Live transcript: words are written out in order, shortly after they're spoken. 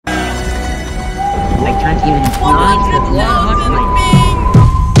I can't even find the Blackhawk mic.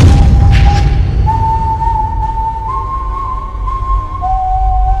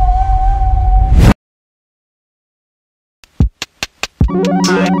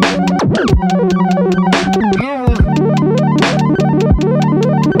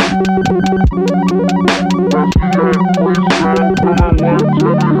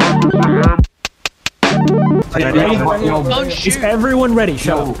 Is everyone ready?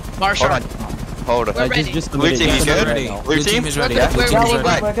 Shut up. Marshall. Hold on. Just Blue team, you good? Blue team is ready. Yeah. Blue team is ready.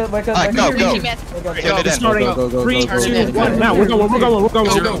 Alright, go. Starting 3, 2, 1. Now we're going. Go.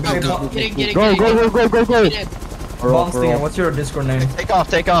 Boston, what's your Discord name? Take off.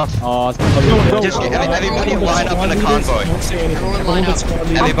 Just everybody line up in a convoy.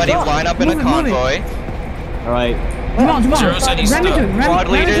 Everybody line up in a convoy. Alright. Come on. Zero said he's stuck. Squad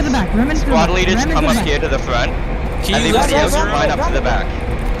leaders come up here to the front. Everybody else line up to the back.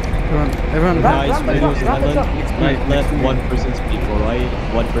 Everyone, guys, Windows 11, let one person speak, alright?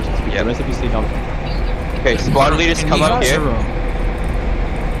 One person speak, the rest of you stay down. Okay, squad leaders come up here.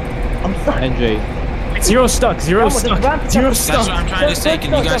 I'm sorry. NJ. Zero stuck. Zero stuck. That's what I'm trying to say.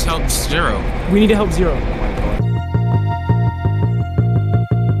 Can you guys help Zero? We need to help Zero.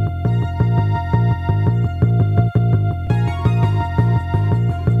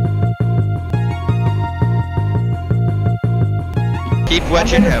 Keep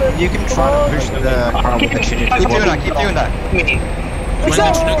wedging him. You can try to push the car with the shitty. Keep doing that. He's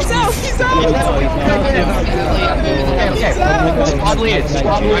out! Squad leaders,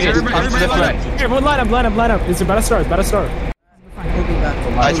 come to the front. Everyone line up. It's about to start. Alright,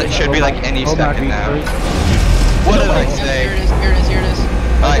 so it should be like any second now. What did I say? Here it is.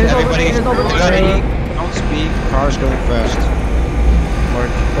 Alright, everybody, ready? Don't speak, car's going fast.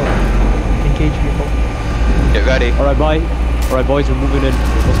 Engage people. Get ready. Alright, bye. Alright, boys, we're moving in.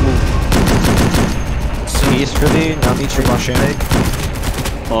 Let's move. Peacefully, now need to rush in.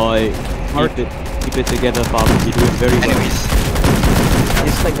 Keep it together, fam. You're doing very well. Enemies.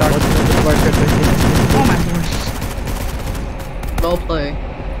 It's like Oh my gosh. Well play.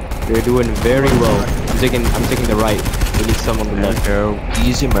 You're doing very well. I'm taking the right. We need someone to left. Go.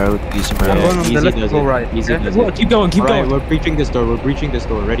 Easy mode. Yeah, easy does it. right. Easy does it. Keep going. Alright, we're breaching this door.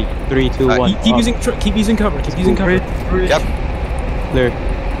 Ready? 3, 2, 1. Keep using cover. Yep. Clear.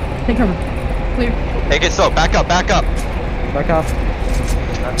 Take cover. Clear. Take it slow. Back up. Back off.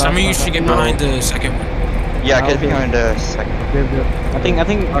 Some of you should get behind the second one. Yeah, get behind the second. I think the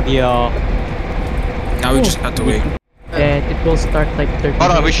Now we just have to wait. And it will start like 30.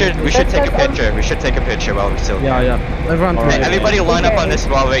 Hold on, we should take a picture. We should take a picture while we're still here. Yeah. Everyone, Alright. Hey, everybody line up on this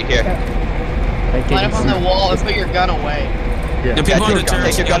wall right here. Line up on the wall and put your gun away. The people on the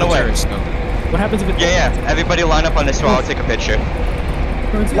terrace, take your gun away. What happens if it? Yeah. Everybody line up on this wall. I'll take a picture.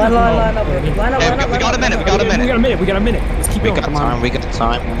 Line up. Hey, we got a minute. We got a minute. Let's keep going. We got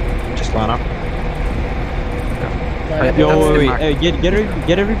time. Just line up. Yo, wait. Hey,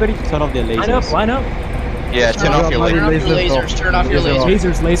 get everybody to turn off their lasers. Line up. Yeah, turn off your lasers. Turn off your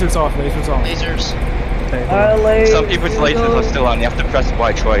lasers. Lasers off. Lasers. Some people's lasers are still on. You have to press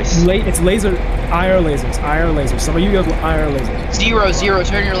Y twice. It's laser. IR lasers. Some of you guys IR lasers. Zero.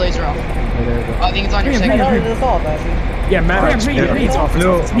 Turn your laser off. I think it's on your second. Yeah, Matt. It's off.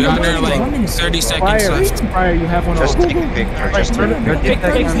 We got there like 30 seconds left. Prior, you have one off. Just take a picture. Just turn it.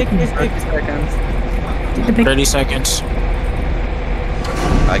 30 seconds.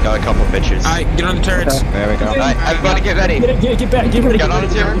 I got a couple pictures. Alright, get on the turrets. There we go. Alright, everybody get ready. Get back. Get ready. Get on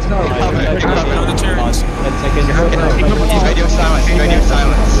the turrets. Get on the turrets. 10 seconds. Radio silence. Radio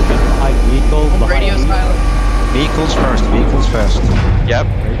silence. Radio silent. Vehicles first. Yep.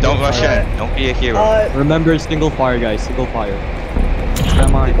 Don't rush in. Don't be a hero. Remember, single fire, guys. Single fire.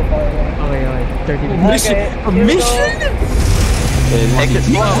 Come on. Wait, 30 minutes. Mission. Take it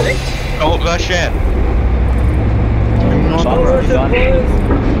slow. Don't rush in.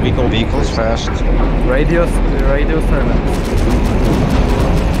 Vehicles first. Radio silent.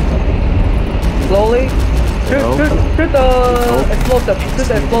 Slowly. Shoot the explosive.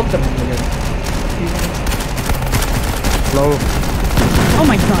 Slow. Oh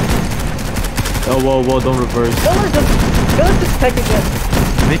my god. Oh, whoa, don't reverse. Let's just take again.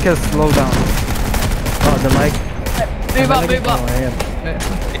 Make us slow down. Oh, the mic. Move up.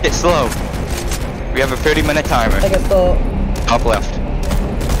 Take it slow. We have a 30-minute timer. I guess so. Top left.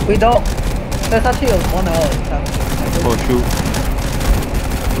 We don't. There's actually a 1 hour time. Oh, shoot.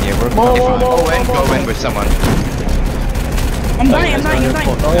 Yeah, we're Whoa, fine. whoa, Go in with someone. I'm dying. I'm dying.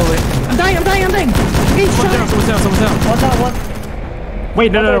 Okay, shut up. Someone's down. One down.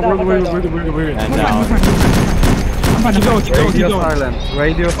 Wait, no. We're good. And We're now, fine. Keep going, keep going, keep Radio going. silence.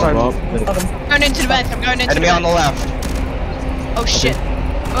 Radio silence. I'm going into the vent. I'm going into Enemy the on the vent. left. Oh shit.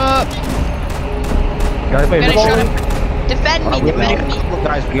 Guys, Gonna wait, shut him. Defend me, defend me.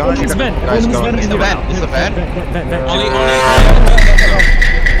 Guys, we gotta It's vent. guys go. It's the vent. It's the vent. Only.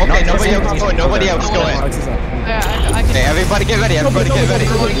 Okay, nobody else going. Nobody else going. Yeah, I can. Okay, everybody get ready. Everybody get ready.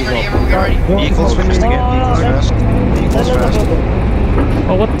 Everyone get ready, everyone get ready. Vehicles first again. Vehicles first. Vehicles first.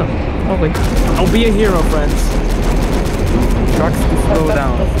 Oh, what the? Oh, wait. Don't be a hero, friends. trucks to slow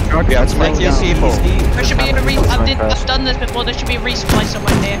down. Trucks We have to slow plenty of down. people. There should be a I've done this before. There should be a resupply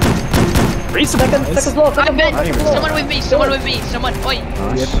somewhere here. Resupply? I'm in. Someone with me. Someone with me. Someone. Oi.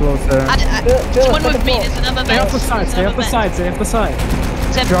 Get closer. Someone with me. There's another Stay vent. off the side, stay off the side, stay off the side.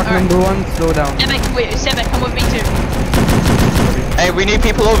 Truck number 1, slow down. Seven, come with me too. Hey, we need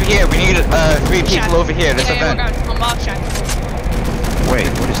people over here. We need 3 people over here. There's a Yeah, vent. we're going on Mark Shack. Wait,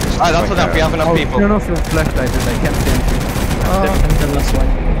 what is this? Ah, that's enough. We have enough Oh, people. turn off your flashlight and I can't see anything.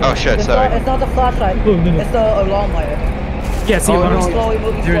 Oh shit, sorry. It's not the flashlight. It's the alarm light. Yeah, see, Oh, alarm. no. Slowly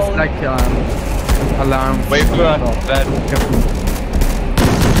moving There's slowly. like alarm. Wait for that.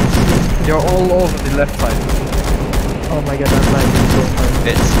 You're all over the left side. Oh my god, I'm lagging so hard.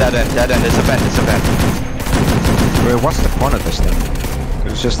 It's dead end. Dead end. It's a vent. It's a vent. Wait, what's the point of this thing?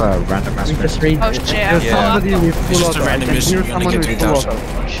 It was just a random ass miss. Oh shit, I There's thought- somebody with It's full just a auto. I random can mission, hear we only someone get with full 3,000. auto.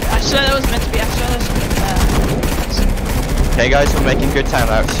 I swear that was meant to be. I swear that was something Okay, guys, we're making good time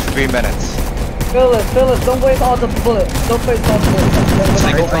now. It's 3 minutes. Phyllis, don't waste all the bullets. Don't waste all the bullets.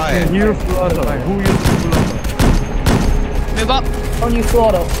 Single I fire. can hear full auto. Who uses full auto? Move up. Don't use full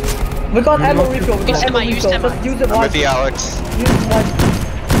auto. We got ammo refill. We got Use ammo semi, use refill. semi. Just use it I'm with wisely. you, Alex. Use it wisely.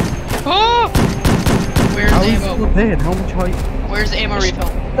 Oh! Where's How the is ammo? still dead? How much height? Where's the ammo refill?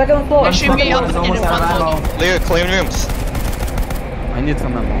 Second floor. Make sure we get up in one floor. Clear, clean rooms. I need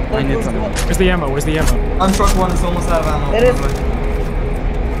some ammo. I need some ammo. Where's the ammo? Where's the ammo? It is.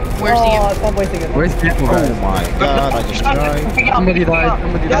 Where's the ammo? Stop wasting it. Where's people? Oh my god, I just died. Somebody died.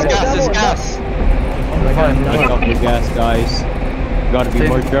 Somebody It's died. gas, it's gas. Not off your gas, guys. You gotta be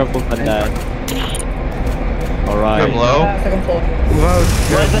more careful than that. Alright. I'm low. Second floor. Wow.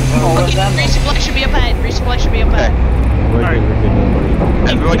 Resupply should be up ahead. Resupply should be up Okay. ahead. We're good, don't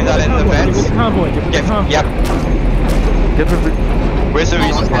worry. Everybody that in the Get vents? with the convoy, get with the Yep. convoy. Yep. Get with the... Where's the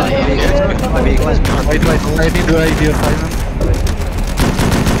resupply? Here. My vehicle is behind Wait, I need the radio silence.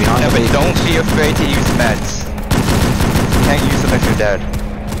 Yeah, but don't be afraid to use meds. You can't use them if you're dead.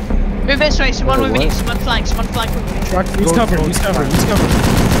 Move this way. Someone with me. Someone flank with me. Truck He's covered, he's covered, he's covered.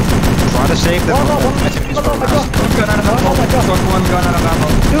 Try to save them.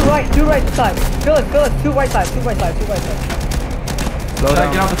 Two right side. Phyllis, two right side. Slow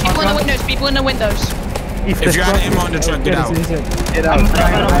down. People in the windows. People in the windows. If you're out of ammo on the truck, get out. Get out. I'm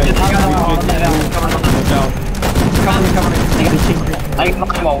down.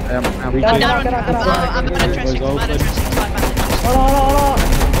 I'm gonna dress it. I'm gonna dress it. Hold on.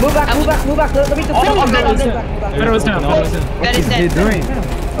 Move back. Let me just Better was down, better was down. That is What is he dead. doing?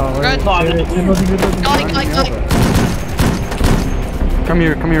 Good. Like. Come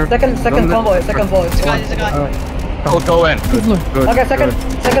here. Second convoy. There's a guy. There's a guy. Go in. Good. Okay, second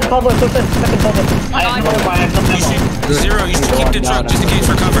convoy. Second convoy. Zero, you should keep the truck just in case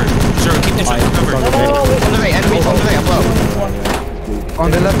for cover. Zero, keep the truck for cover. On the way, enemies on the way, I'm low. On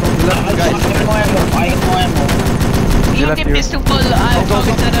the left. Guys, You have the pistol full. I've got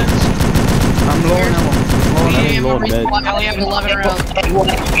shadows. I'm low on ammo. We only have 11 rounds.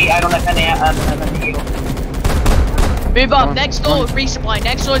 Move up. Next door, resupply.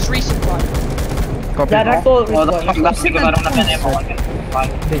 Next door is resupply. Copy. Yeah, next door.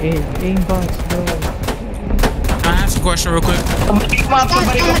 I have a question real quick.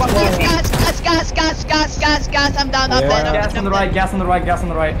 Gas. I'm down. I'm dead. Gas on the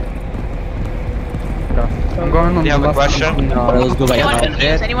right. I'm going on you the have a left. question? Let's go back.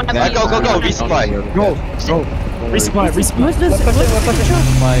 Anyone have Go, resupply. Go. Resupply.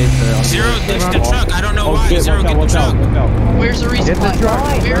 Zero, ditch the truck. I don't know why. Zero, get the truck. Where's the Get the resupply? truck.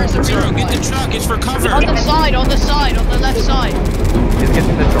 Where's the Zero, resupply? get the truck. It's for cover. On the side, on the left side. He's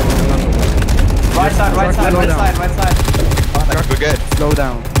getting the truck. Right side. We're good. Slow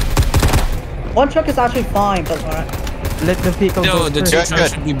down. One truck is actually fine, but alright. Let the vehicle No, the two Good, trucks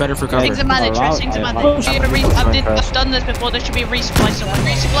good. should be better for cover. Things are managed. Things are managed. I've done this before. There should be a resupply somewhere.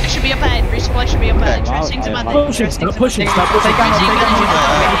 Resupply should be up ahead. Things are managed. Stop pushing.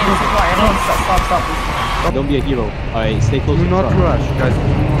 Don't be a hero. Alright, stay close Do to the not truck. rush, guys.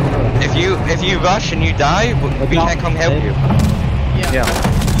 If you rush and you die, we can't come help you. Yeah.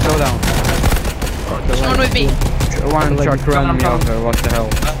 Slow down. Someone with me. One truck ran me over. What the hell?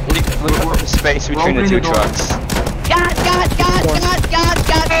 Leave space between the two trucks. Gas.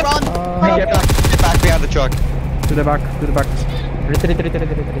 gas, run! Get back behind the truck. To the back.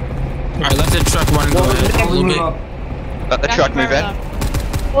 Alright, let the truck run go ahead. A little bit. Let the truck move in.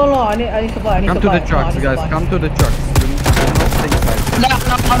 Oh no, I need supply. Come to the trucks, guys. Come to the trucks. Do not stay inside.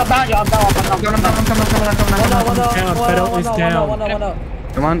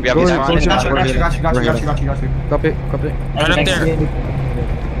 Come on, Yeah, go. he's fine. Copy. Right up there.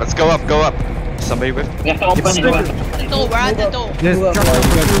 Let's go up. Somebody with. Door, we're at the door. Yes,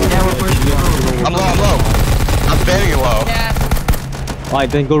 I'm low. I'm very low. Yeah. Alright,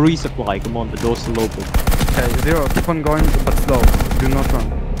 then go resupply. Come on, the door's still open. okay, Zero. Keep on going, but slow. Do not run.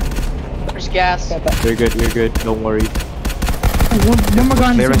 There's gas. You're good. Don't worry. One more guy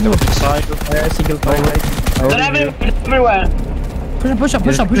on the Clearing the side. Single fire. Everywhere. Push up.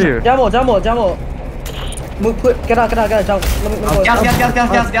 Jamo. Move, get out, jump. Let me go.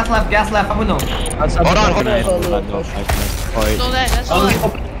 Gas left. Hold on. Alright, Still there, that's all.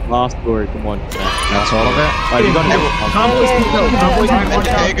 last door. Come on. That's all of it. Alright, you gotta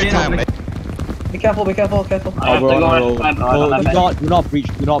Take your time. Be careful. Do not breach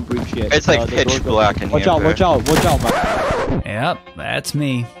yet. It's like pitch black in here. Watch out, man. Yep, that's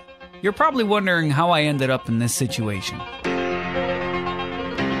me. You're probably wondering how I ended up in this situation.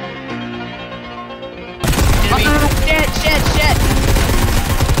 Shit.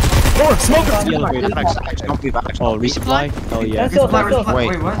 Oh, smoker! Oh, resupply? Oh yeah. Wait,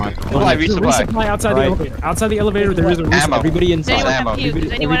 Resupply. Outside the elevator. Outside the elevator, there is a Ammo. Everybody Does inside. anyone have any heals?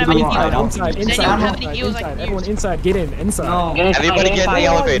 Everybody Does anyone have any heals? Inside. Everyone inside. Get in. Inside. Everybody get in the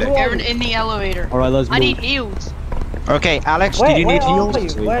elevator. Everyone in the elevator. Alright, let's move. I need heals. Okay, Alex, do you need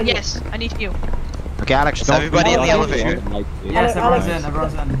heals? Yes, I need heal. Okay, Alex, don't. Everybody in the elevator. Yes, everyone's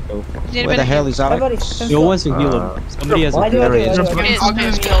in. Where the hell is Alex? No one's to heal him. Somebody has a heal. There he is. Heals.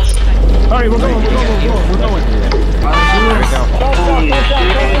 Alright, we're going.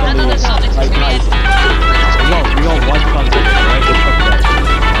 And on the Sonic We got one contact, right?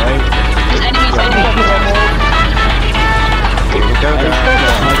 Right? There's enemies. Here we go, guys.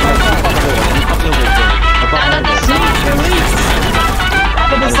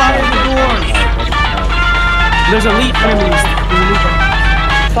 There's elite enemies.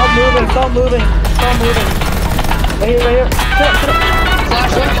 Stop moving. Right here.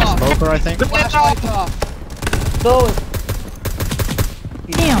 Flashlight off. Smoker, I think. Flashlight off. Go.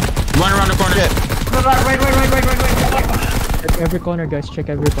 Damn. Run around the corner. Check every corner, guys. Check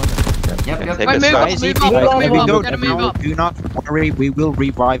every corner. Take Right, this move guy. up. Guys, Move if up. you We're go gonna move down, up. do not worry. We will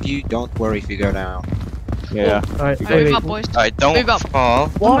revive you. Don't worry if you go down. Yeah. Alright, Move up, boys. Alright, don't Move up. fall.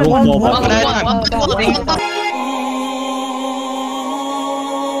 One.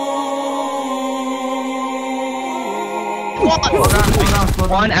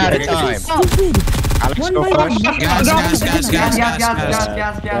 One at a time. Alex, go first. Gas.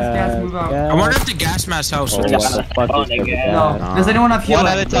 Move out. I wonder if the gas mask helps with this. No. Does anyone have heals?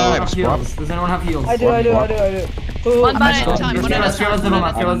 One at a time. Does anyone have heals? I do. One by at a time. One at a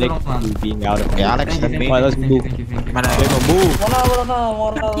time. Being out of Okay, Alex, let me. Alright, let's move. Thank you. Move.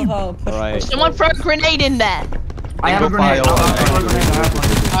 One. Alright. Someone throw a grenade in there. I have a grenade.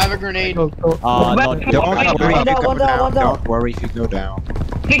 I have a grenade. Not Don't worry if you go One down. down. Don't worry if you go down.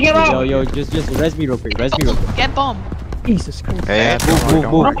 Yo, just res me real quick. Get bomb. Jesus Christ. Okay,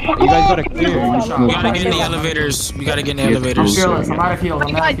 Move. You guys gotta clear. We gotta get in the elevators. We gotta get in the I'm elevators. fearless. I'm out of heals.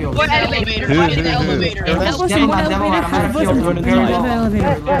 Guys, what elevator? Get in the elevator. Everyone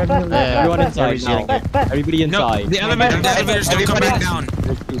inside now. Everybody No, inside. the elevators don't come back down.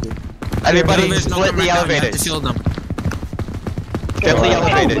 Everybody Elevators don't split come the back down. You have to elevators. fill them. Get the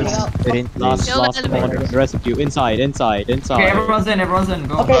elevators. Last Kill the one. elevators. The rest of you inside. Okay, everyone's in.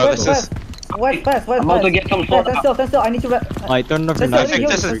 Go. Okay, this is. west. I'm about to get some sort of. Stand still. I need to. Alright, turn off your Let's I knife. think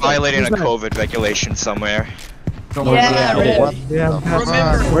this is violating a COVID regulation somewhere. Yeah, What?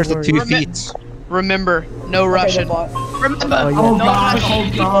 Remember. Where's the 2 feet? Remember, no Russian. Remember, Oh no god. Russian.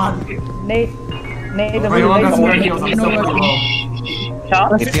 Nate, the Wait, hold on, I'm heals. I'm so low.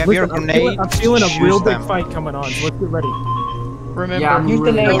 If you have your grenade, I'm feeling a real shoot big them. fight coming on, so let's get ready. Remember, use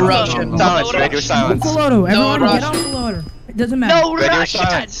the name. no Russian. Silence, radio silence. Full auto. Everyone get Russian. on full auto. It doesn't matter. No Radio Russian.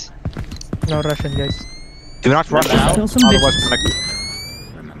 silence. No Russian, guys. Do not rush out. Kill some Otherwise, bitches.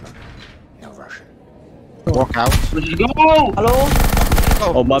 I'm gonna walk out. Hello?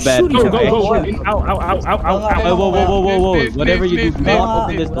 Oh, my bad. Go. Okay. Ow. Whoa. Whatever you do, do not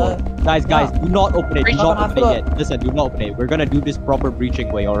open this door. Guys, do not open it. Do not open it yet. Listen, do not open it. We're gonna do this proper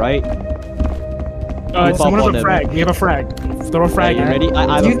breaching way, alright? Someone has a frag. We have a frag. Throw a frag in. Ready?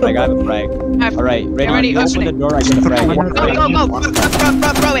 I have a frag. Alright, ready? You open the door, I get a frag. Go.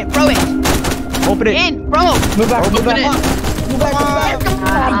 Throw it. Open it. In, bro. Move back. Open it.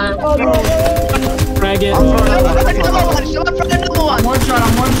 Frag it. I'm one shot.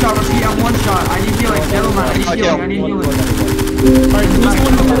 Repeat, I'm one shot. I need healing. Yellow man, I need healing.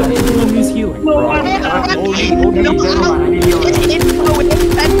 Alright, who's healing? No, I need healing.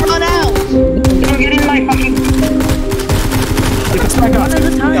 and run out. Don't get in my fucking. Let's back up. One at a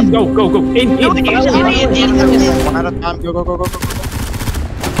time. Go. In. One at a time. Go.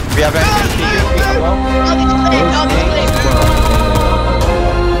 We have anything here.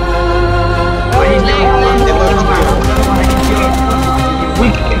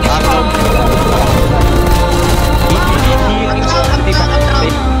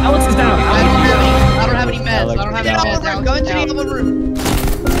 Alex is down. I don't have any meds. Go into the other room.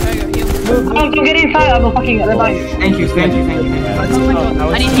 Don't get inside. I will fucking revive. Thank you. I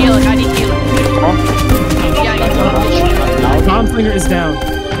need healing. Yeah, Gunslinger is down.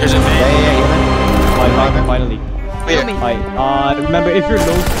 There's a van. Finally. Clear. Remember, if you're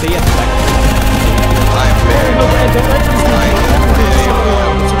low, stay at the back. I'm very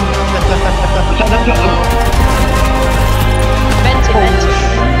Vent.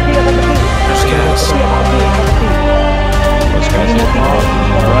 There's gas.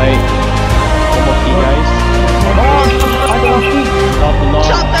 Alright. One more key, guys. Stop the law.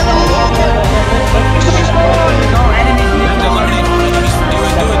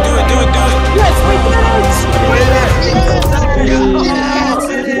 Do it. Yes, we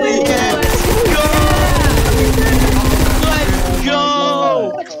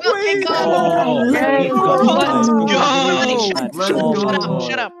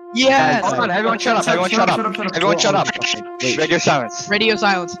Shut up. Yes! Hold on, everyone shut up. Radio silence. Radio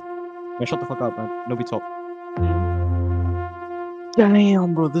silence. Man, shut the fuck up, man. Nobody talk.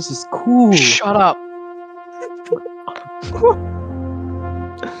 Damn, bro, this is cool. Shut up.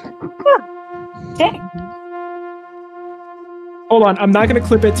 Hold on, I'm not gonna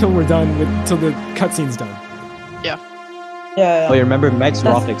clip it till we're done till the cutscene's done. Yeah. Oh, you remember Max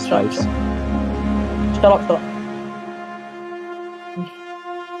Rockix stripes? Shut up.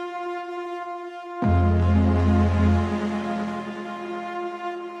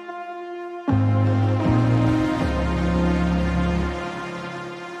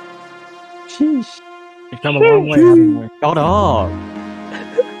 Sheesh. You've come a long way, haven't we? Shut up.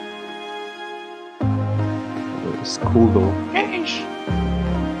 It's cool though.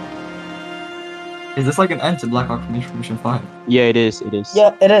 Is this like an end to Blackhawk from Mission 5? Yeah, it is.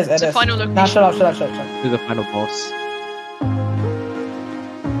 Yeah, it is. It's a final location. Nah, shut up. This is the final boss.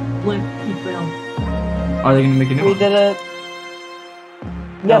 Are they gonna make a new We one? did it.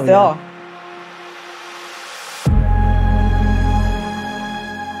 Yes, they are.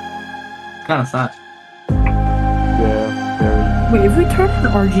 It's kinda sad. Yeah, very. Wait, if we turn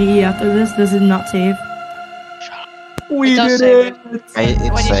on RGE after this, does it not save? We did it. It's When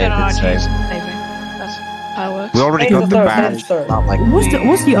you saved. turn on It's RGs, saved. saving. That's how it works. We already Hey, got the third, badge. third. Not like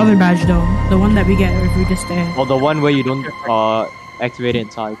What's the other badge though? The one that we get if we just stay. Oh, the one where you don't activate it in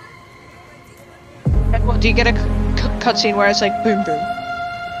time. What, do you get a cutscene where it's like boom boom?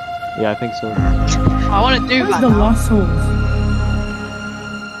 Yeah, I think so. I want to do Where's that. the Lost Souls?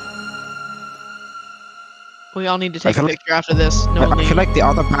 We all need to take I a feel picture after this. No I one feel like the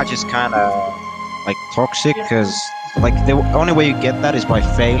other badge is kind of like toxic because like the only way you get that is by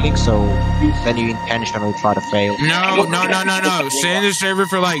failing. So then you intentionally try to fail. No. Stay in the server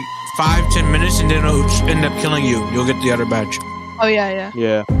for like 5-10 minutes and then it'll end up killing you. You'll get the other badge. Oh yeah.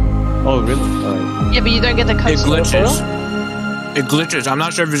 Yeah. Oh, really? Alright. Yeah, but you don't get the It cutscene. glitches. I'm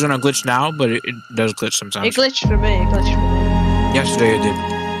not sure if it's gonna glitch now, but it does glitch sometimes. It glitched for me. Yesterday it did.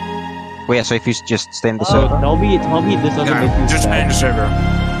 Well, yeah. So if you just stay in the So server, tell me this doesn't make Yeah, you just stay in the sad. server.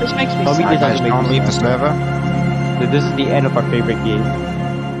 This makes me Tell me sad. this guys doesn't make don't you leave the server. sad. This is the end of our favorite game.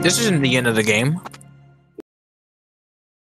 This isn't the end of the game.